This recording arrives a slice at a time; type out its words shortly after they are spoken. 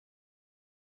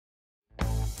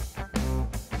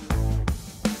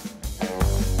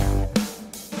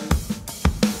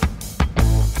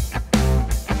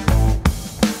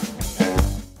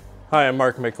Hi, I'm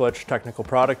Marc, Technical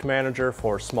Product Manager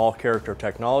for Small Character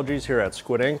Technologies here at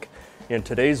Squid Inc. In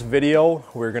today's video,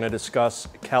 we're going to discuss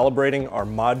calibrating our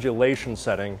modulation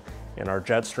setting in our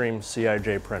JetStream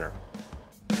CIJ printer.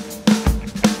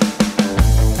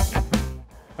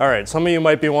 All right, some of you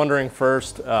might be wondering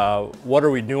first, what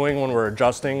are we doing when we're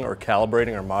adjusting or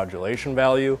calibrating our modulation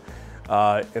value?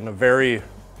 In a very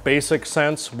basic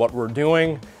sense, what we're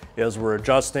doing is we're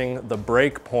adjusting the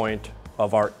break point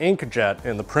of our inkjet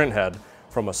in the printhead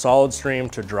from a solid stream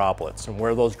to droplets and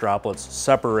where those droplets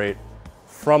separate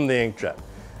from the inkjet.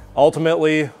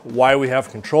 Ultimately, why we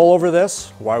have control over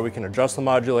this, why we can adjust the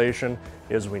modulation,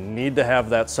 is we need to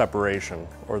have that separation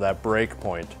or that break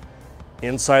point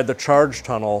inside the charge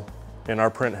tunnel in our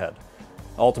printhead.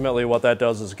 Ultimately, what that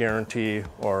does is guarantee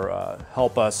or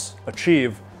help us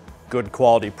achieve good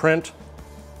quality print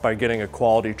by getting a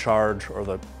quality charge or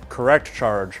the correct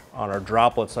charge on our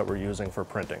droplets that we're using for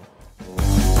printing.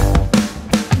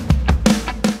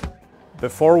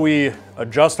 Before we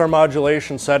adjust our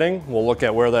modulation setting, we'll look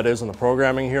at where that is in the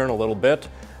programming here in a little bit.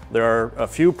 There are a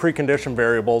few precondition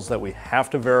variables that we have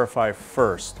to verify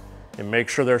first and make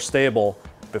sure they're stable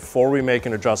before we make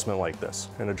an adjustment like this,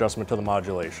 an adjustment to the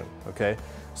modulation, okay?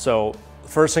 So the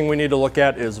first thing we need to look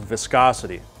at is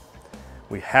viscosity.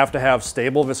 We have to have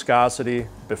stable viscosity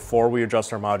before we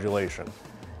adjust our modulation.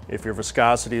 If your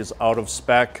viscosity is out of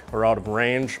spec or out of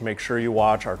range, make sure you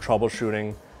watch our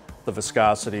troubleshooting the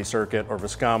viscosity circuit or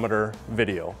viscometer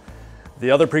video.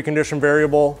 The other precondition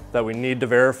variable that we need to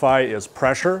verify is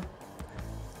pressure.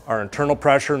 Our internal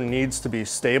pressure needs to be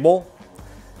stable.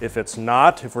 If it's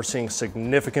not, if we're seeing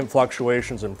significant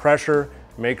fluctuations in pressure,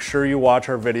 make sure you watch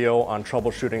our video on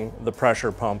troubleshooting the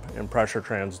pressure pump and pressure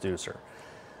transducer.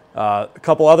 A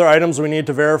couple other items we need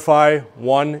to verify.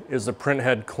 One is the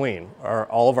printhead clean. Are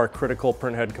all of our critical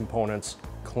printhead components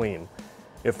clean?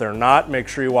 If they're not, make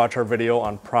sure you watch our video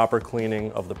on proper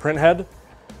cleaning of the printhead.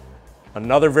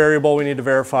 Another variable we need to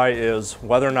verify is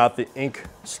whether or not the ink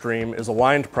stream is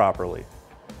aligned properly.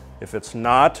 If it's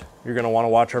not, you're going to want to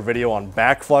watch our video on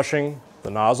back flushing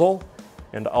the nozzle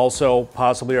and also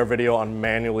possibly our video on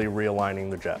manually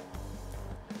realigning the jet.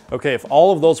 Okay, if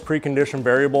all of those precondition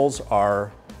variables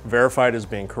are verified as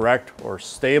being correct or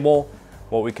stable,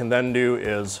 what we can then do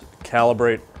is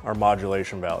calibrate our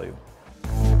modulation value.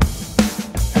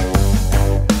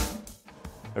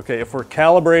 Okay, if we're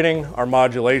calibrating our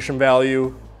modulation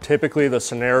value, typically the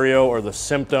scenario or the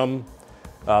symptom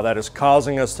that is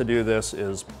causing us to do this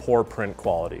is poor print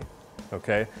quality.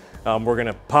 Okay, we're going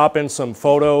to pop in some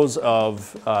photos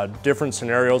of different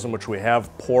scenarios in which we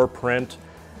have poor print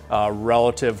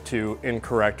relative to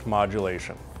incorrect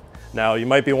modulation. Now, you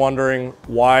might be wondering,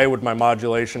 why would my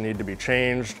modulation need to be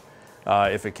changed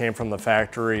if it came from the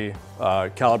factory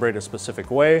calibrated a specific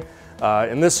way?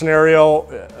 In this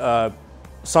scenario,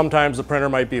 sometimes the printer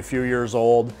might be a few years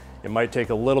old. It might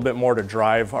take a little bit more to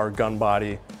drive our gun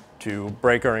body to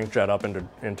break our inkjet up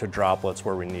into droplets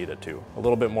where we need it to. A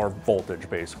little bit more voltage,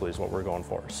 basically, is what we're going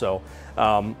for. So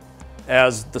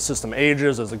as the system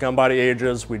ages, as the gun body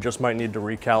ages, we just might need to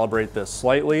recalibrate this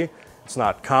slightly. It's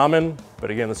not common, but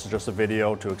again, this is just a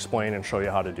video to explain and show you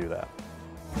how to do that.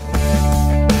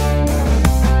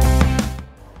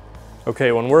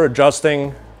 Okay, when we're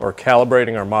adjusting or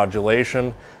calibrating our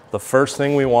modulation, the first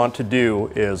thing we want to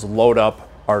do is load up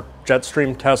our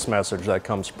JetStream test message that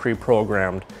comes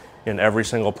pre-programmed in every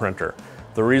single printer.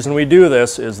 The reason we do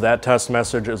this is that test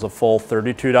message is a full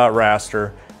 32-dot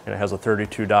raster and it has a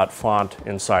 32-dot font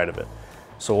inside of it.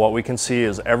 So what we can see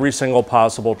is every single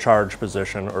possible charge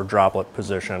position or droplet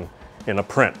position in a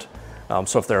print.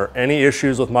 So if there are any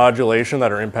issues with modulation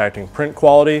that are impacting print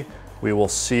quality, we will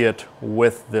see it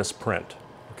with this print,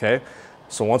 okay?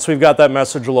 So once we've got that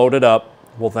message loaded up,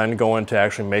 we'll then go into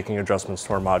actually making adjustments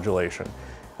to our modulation.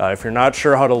 If you're not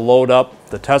sure how to load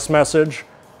up the test message,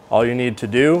 all you need to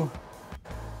do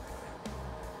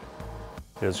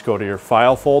is go to your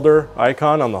file folder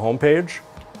icon on the home page.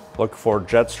 Look for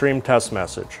JetStream test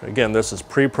message. Again, this is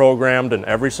pre-programmed in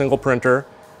every single printer.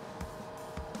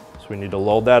 So we need to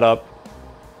load that up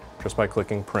just by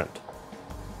clicking print.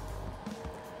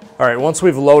 All right, once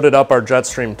we've loaded up our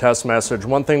JetStream test message,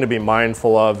 one thing to be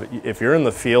mindful of if you're in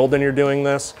the field and you're doing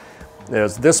this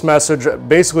is this message,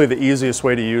 basically the easiest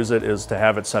way to use it is to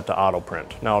have it set to auto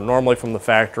print. Now, normally from the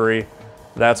factory,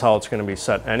 that's how it's going to be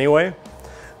set anyway.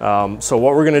 So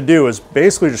what we're going to do is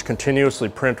basically just continuously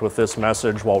print with this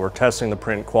message while we're testing the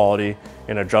print quality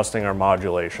and adjusting our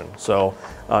modulation. So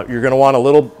you're going to want a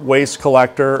little waste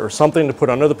collector or something to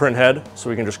put under the print head so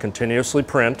we can just continuously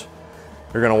print.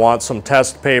 You're going to want some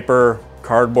test paper,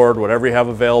 cardboard, whatever you have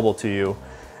available to you.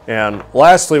 And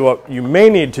lastly, what you may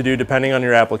need to do, depending on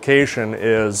your application,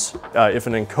 is if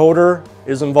an encoder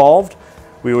is involved,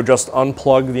 we would just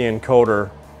unplug the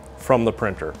encoder from the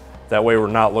printer. That way we're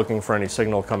not looking for any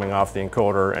signal coming off the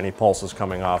encoder, any pulses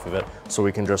coming off of it, so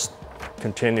we can just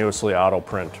continuously auto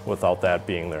print without that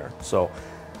being there. So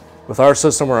with our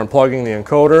system, we're unplugging the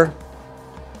encoder.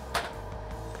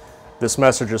 This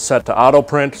message is set to auto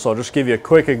print, so I'll just give you a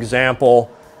quick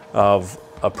example of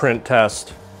a print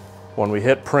test. When we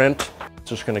hit print, it's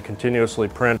just going to continuously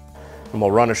print, and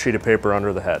we'll run a sheet of paper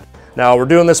under the head. Now we're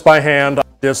doing this by hand.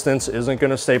 Distance isn't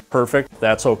going to stay perfect.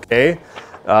 That's okay.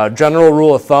 General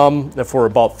rule of thumb, if we're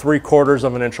about 3/4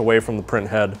 of an inch away from the print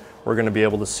head, we're going to be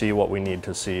able to see what we need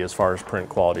to see as far as print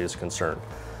quality is concerned.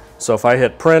 So if I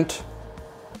hit print,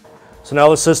 so now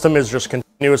the system is just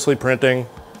continuously printing,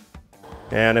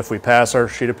 and if we pass our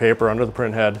sheet of paper under the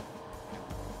print head,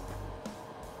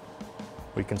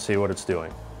 we can see what it's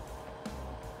doing.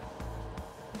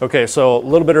 Okay, so a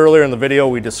little bit earlier in the video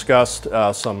we discussed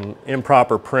some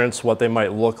improper prints, what they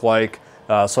might look like.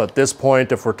 So at this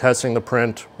point, if we're testing the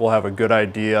print, we'll have a good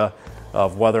idea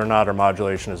of whether or not our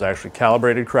modulation is actually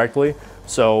calibrated correctly.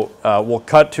 So we'll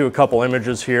cut to a couple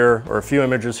images here, or a few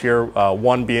images here,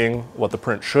 one being what the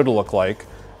print should look like,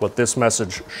 what this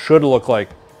message should look like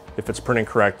if it's printing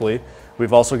correctly.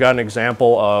 We've also got an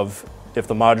example of if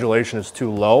the modulation is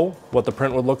too low, what the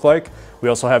print would look like. We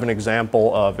also have an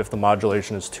example of if the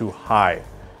modulation is too high,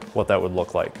 what that would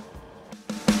look like.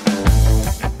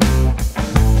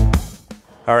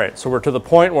 All right, so we're to the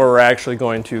point where we're actually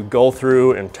going to go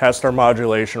through and test our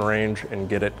modulation range and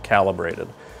get it calibrated.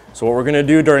 So what we're going to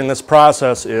do during this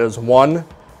process is, one,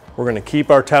 we're going to keep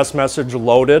our test message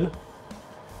loaded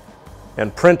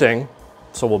and printing,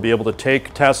 so we'll be able to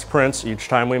take test prints each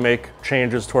time we make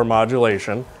changes to our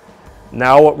modulation.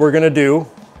 Now what we're going to do,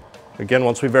 again,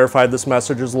 once we verified this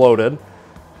message is loaded,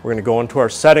 we're going to go into our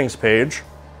settings page.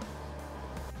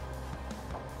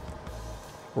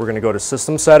 We're going to go to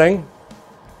System Setting.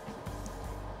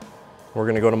 We're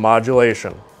going to go to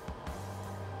Modulation.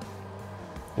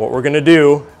 What we're going to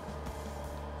do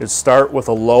is start with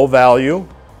a low value.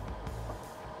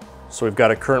 So we've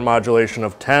got a current modulation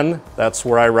of 10. That's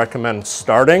where I recommend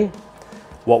starting.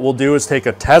 What we'll do is take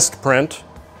a test print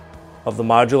of the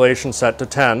modulation set to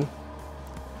 10,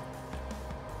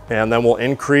 and then we'll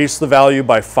increase the value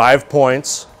by 5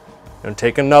 points and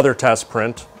take another test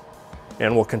print,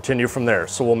 and we'll continue from there.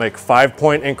 So we'll make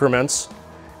 5-point increments,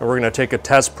 and we're going to take a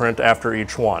test print after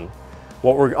each one.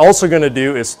 What we're also going to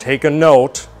do is take a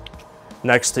note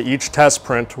next to each test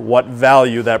print what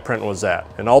value that print was at.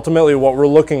 And ultimately what we're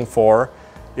looking for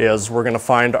is we're going to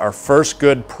find our first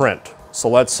good print. So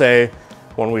let's say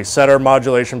when we set our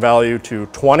modulation value to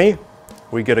 20,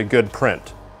 we get a good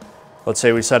print. Let's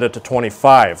say we set it to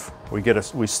 25,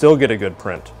 we still get a good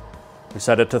print. We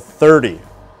set it to 30,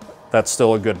 that's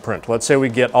still a good print. Let's say we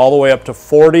get all the way up to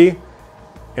 40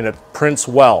 and it prints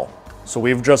well. So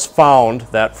we've just found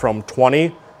that from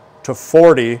 20 to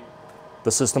 40,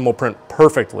 the system will print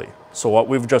perfectly. So what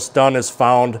we've just done is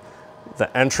found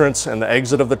the entrance and the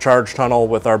exit of the charge tunnel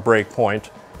with our breakpoint.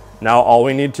 Now all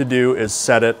we need to do is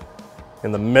set it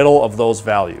in the middle of those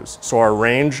values. So our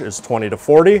range is 20 to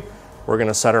 40. We're going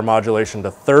to set our modulation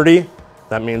to 30.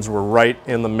 That means we're right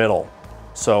in the middle.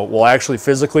 So we'll actually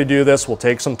physically do this. We'll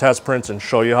take some test prints and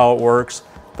show you how it works,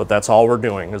 but that's all we're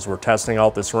doing is we're testing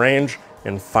out this range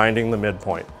and finding the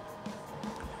midpoint.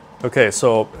 Okay,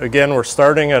 so again, we're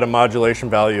starting at a modulation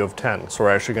value of 10. So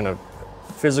we're actually going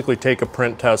to physically take a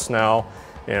print test now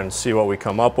and see what we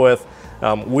come up with.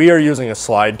 We are using a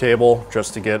slide table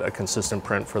just to get a consistent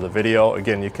print for the video.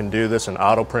 Again, you can do this in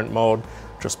auto print mode,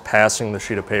 just passing the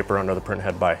sheet of paper under the print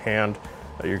head by hand.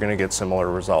 You're going to get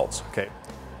similar results. Okay.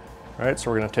 All right, so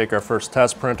we're going to take our first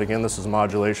test print. Again, this is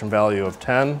modulation value of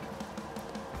 10.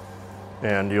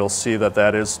 And you'll see that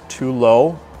that is too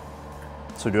low.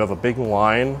 So we do have a big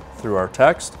line through our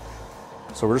text.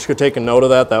 So we're just going to take a note of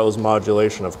that. That was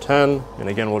modulation of 10. And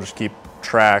again, we'll just keep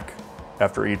track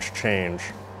after each change,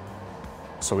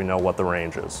 so we know what the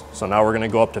range is. So now we're going to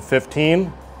go up to 15.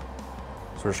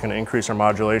 So we're just going to increase our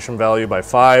modulation value by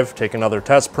 5, take another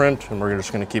test print, and we're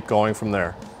just going to keep going from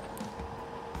there.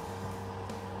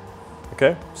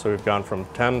 Okay, so we've gone from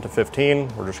 10 to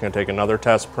 15. We're just going to take another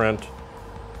test print.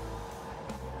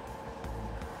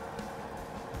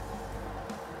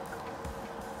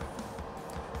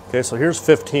 Okay, so here's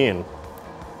 15.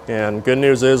 And good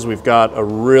news is we've got a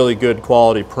really good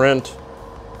quality print.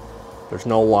 There's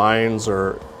no lines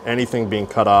or anything being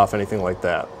cut off, anything like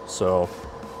that. So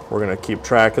we're going to keep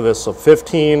track of this. So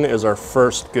 15 is our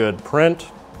first good print.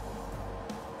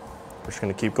 just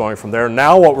going to keep going from there.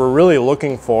 Now what we're really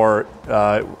looking for,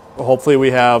 hopefully we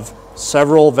have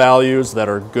several values that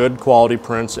are good quality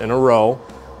prints in a row.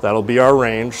 That'll be our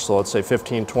range. So let's say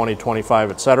 15, 20,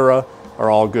 25, etc. are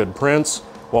all good prints.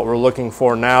 What we're looking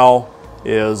for now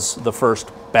is the first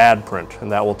bad print,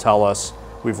 and that will tell us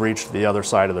we've reached the other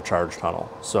side of the charge tunnel.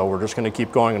 So we're just going to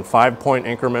keep going in 5-point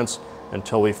increments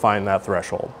until we find that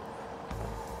threshold.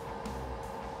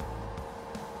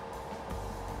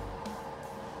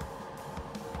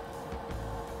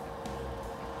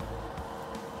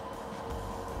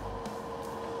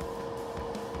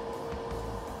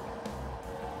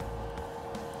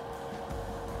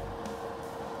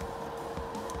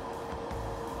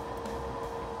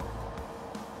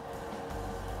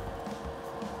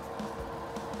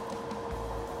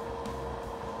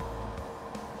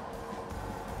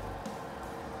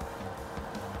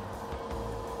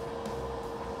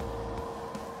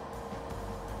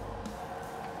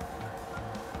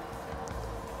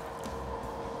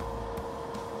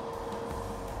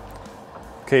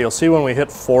 Okay, you'll see when we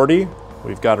hit 40,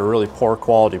 we've got a really poor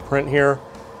quality print here.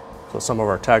 So some of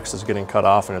our text is getting cut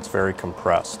off and it's very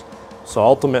compressed. So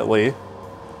ultimately,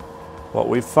 what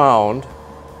we've found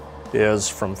is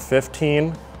from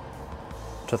 15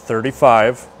 to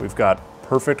 35, we've got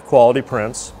perfect quality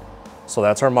prints. So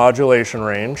that's our modulation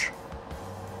range.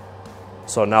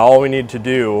 So now all we need to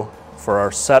do for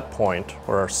our set point,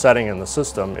 or our setting in the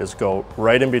system, is go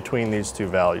right in between these two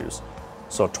values.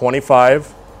 So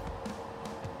 25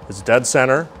 is dead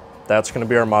center. That's going to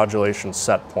be our modulation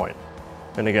set point.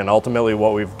 And again, ultimately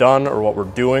what we've done, or what we're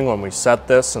doing when we set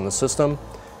this in the system,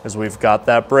 is we've got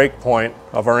that break point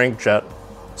of our inkjet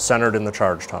centered in the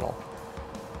charge tunnel.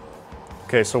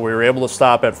 Okay, so we were able to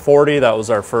stop at 40. That was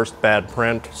our first bad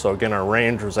print. So again, our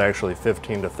range was actually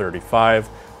 15 to 35.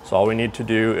 So all we need to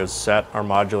do is set our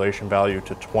modulation value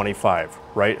to 25,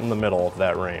 right in the middle of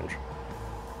that range.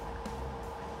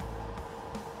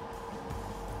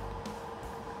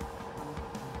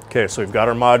 Okay, so we've got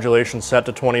our modulation set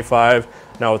to 25.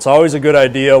 Now it's always a good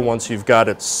idea, once you've got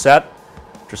it set,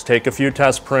 just take a few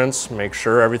test prints, make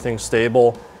sure everything's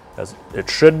stable as it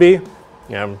should be,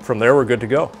 and from there we're good to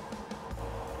go.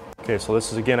 Okay, so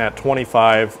this is again at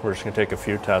 25. We're just going to take a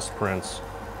few test prints,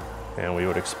 and we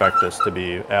would expect this to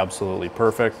be absolutely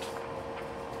perfect.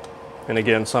 And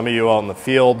again, some of you out in the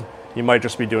field, you might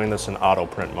just be doing this in auto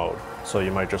print mode. So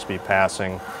you might just be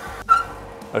passing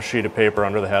a sheet of paper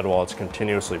under the head while it's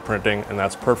continuously printing, and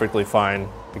that's perfectly fine.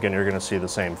 Again, you're going to see the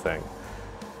same thing.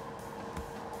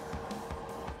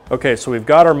 Okay, so we've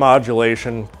got our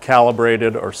modulation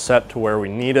calibrated or set to where we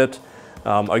need it.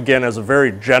 Again, as a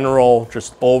very general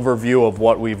just overview of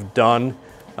what we've done,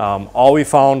 all we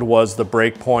found was the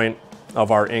break point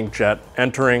of our inkjet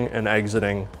entering and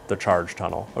exiting the charge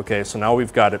tunnel. Okay, so now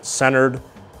we've got it centered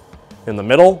in the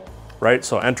middle, right?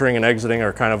 So entering and exiting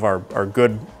are kind of our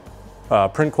good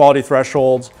print quality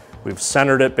thresholds. We've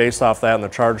centered it based off that in the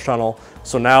charge tunnel.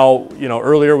 So now,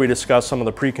 earlier we discussed some of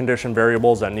the precondition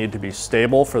variables that need to be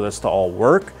stable for this to all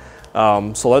work.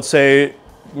 So let's say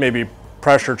maybe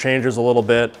pressure changes a little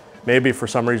bit, maybe for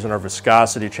some reason our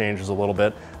viscosity changes a little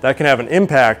bit. That can have an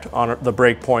impact on the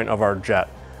break point of our jet.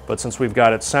 But since we've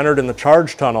got it centered in the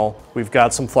charge tunnel, we've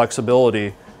got some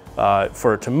flexibility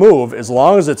for it to move. As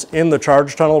long as it's in the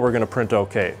charge tunnel, we're going to print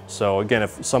okay. So again,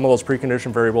 if some of those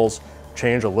precondition variables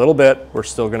change a little bit, we're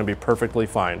still going to be perfectly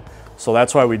fine. So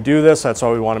that's why we do this. That's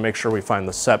why we want to make sure we find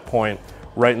the set point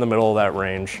right in the middle of that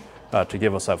range to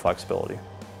give us that flexibility.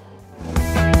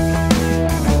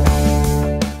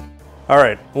 All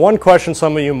right, one question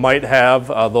some of you might have,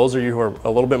 those of you who are a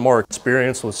little bit more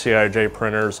experienced with CIJ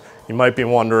printers, you might be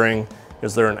wondering,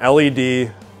 is there an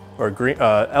LED or green,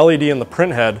 LED in the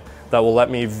print head that will let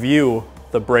me view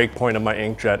the break point of my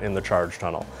inkjet in the charge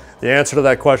tunnel? The answer to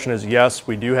that question is yes,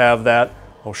 we do have that.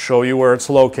 I'll show you where it's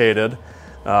located.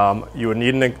 You would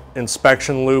need an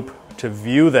inspection loop to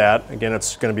view that. Again,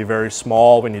 it's going to be very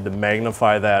small. We need to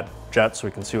magnify that jet so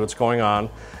we can see what's going on.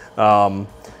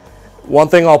 One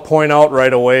thing I'll point out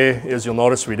right away is you'll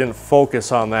notice we didn't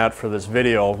focus on that for this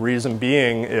video. Reason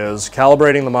being is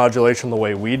calibrating the modulation the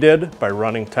way we did by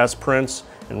running test prints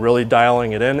and really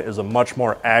dialing it in is a much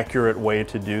more accurate way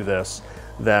to do this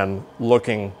than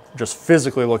just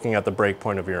physically looking at the break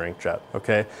point of your inkjet,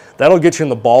 okay? That'll get you in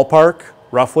the ballpark,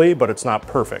 roughly, but it's not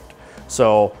perfect.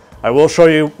 So I will show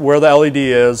you where the LED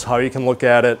is, how you can look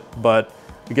at it, but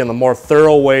again, the more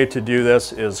thorough way to do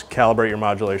this is calibrate your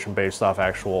modulation based off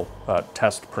actual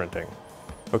test printing.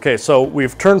 Okay, so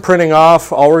we've turned printing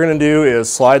off. All we're gonna do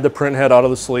is slide the print head out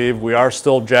of the sleeve. We are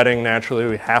still jetting naturally.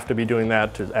 We have to be doing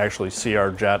that to actually see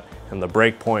our jet and the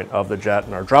break point of the jet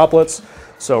and our droplets.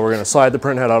 So we're going to slide the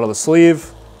print head out of the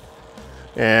sleeve,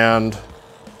 and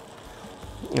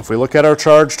if we look at our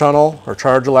charge tunnel, or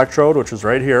charge electrode, which is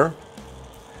right here,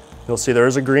 you'll see there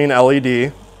is a green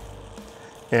LED,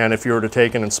 and if you were to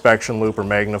take an inspection loop or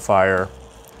magnifier,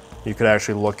 you could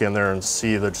actually look in there and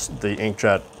see the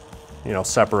inkjet,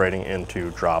 separating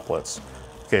into droplets.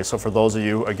 Okay, so for those of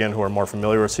you, again, who are more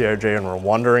familiar with CIJ and were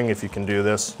wondering if you can do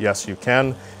this, yes, you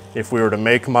can. If we were to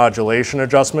make modulation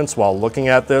adjustments while looking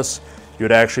at this,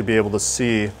 you'd actually be able to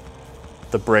see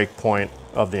the break point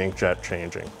of the inkjet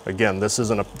changing. Again, this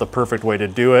isn't the perfect way to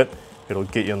do it. It'll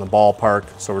get you in the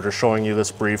ballpark, so we're just showing you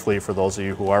this briefly for those of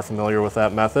you who are familiar with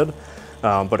that method.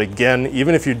 But again,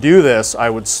 even if you do this, I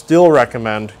would still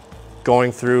recommend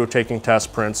going through, taking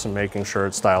test prints, and making sure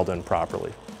it's dialed in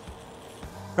properly.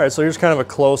 All right, so here's kind of a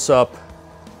close-up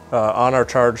on our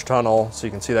charge tunnel, so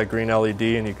you can see that green LED,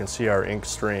 and you can see our ink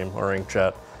stream or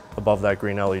inkjet above that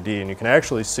green LED, and you can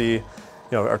actually see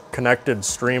our connected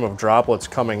stream of droplets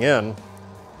coming in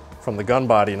from the gun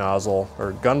body nozzle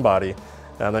or gun body,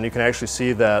 and then you can actually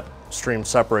see that stream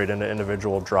separate into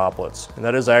individual droplets, and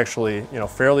that is actually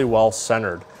fairly well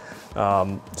centered.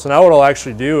 So now what I'll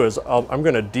actually do is I'm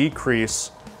going to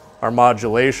decrease our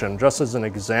modulation just as an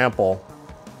example,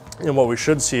 and what we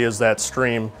should see is that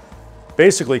stream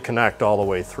basically connect all the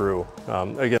way through.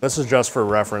 Again, this is just for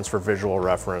reference, for visual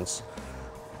reference.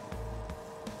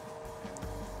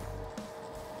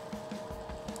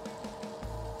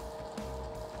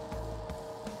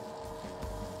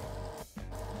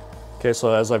 Okay,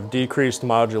 so as I've decreased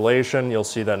modulation, you'll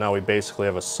see that now we basically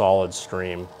have a solid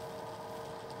stream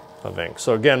of ink.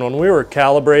 So again, when we were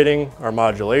calibrating our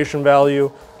modulation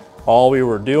value, all we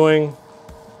were doing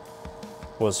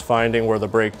was finding where the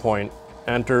break point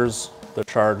enters the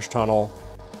charge tunnel.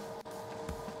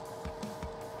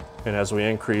 And as we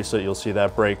increase it, you'll see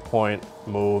that break point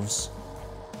moves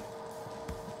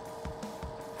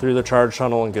through the charge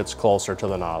tunnel and gets closer to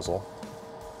the nozzle.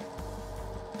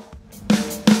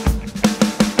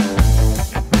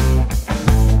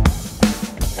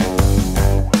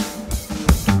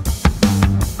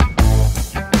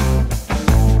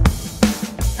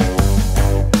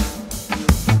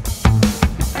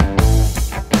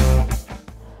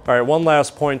 All right, one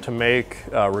last point to make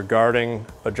regarding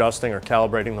adjusting or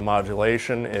calibrating the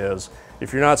modulation is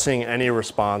if you're not seeing any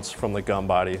response from the gun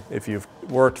body, if you've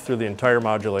worked through the entire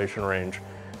modulation range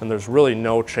and there's really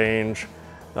no change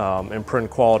and print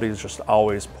quality is just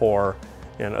always poor,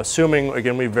 and assuming,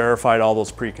 again, we verified all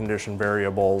those preconditioned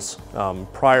variables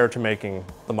prior to making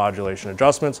the modulation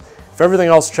adjustments, if everything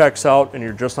else checks out and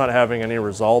you're just not having any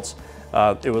results,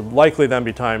 it would likely then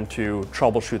be time to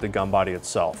troubleshoot the gun body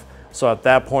itself. So at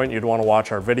that point, you'd want to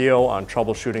watch our video on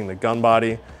troubleshooting the gun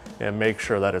body and make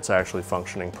sure that it's actually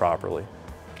functioning properly.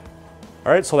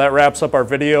 All right, so that wraps up our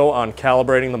video on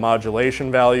calibrating the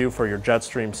modulation value for your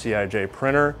JetStream CIJ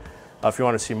printer. If you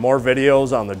want to see more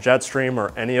videos on the JetStream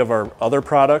or any of our other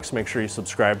products, make sure you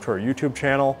subscribe to our YouTube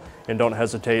channel, and don't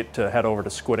hesitate to head over to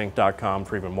squidink.com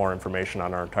for even more information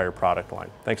on our entire product line.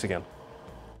 Thanks again.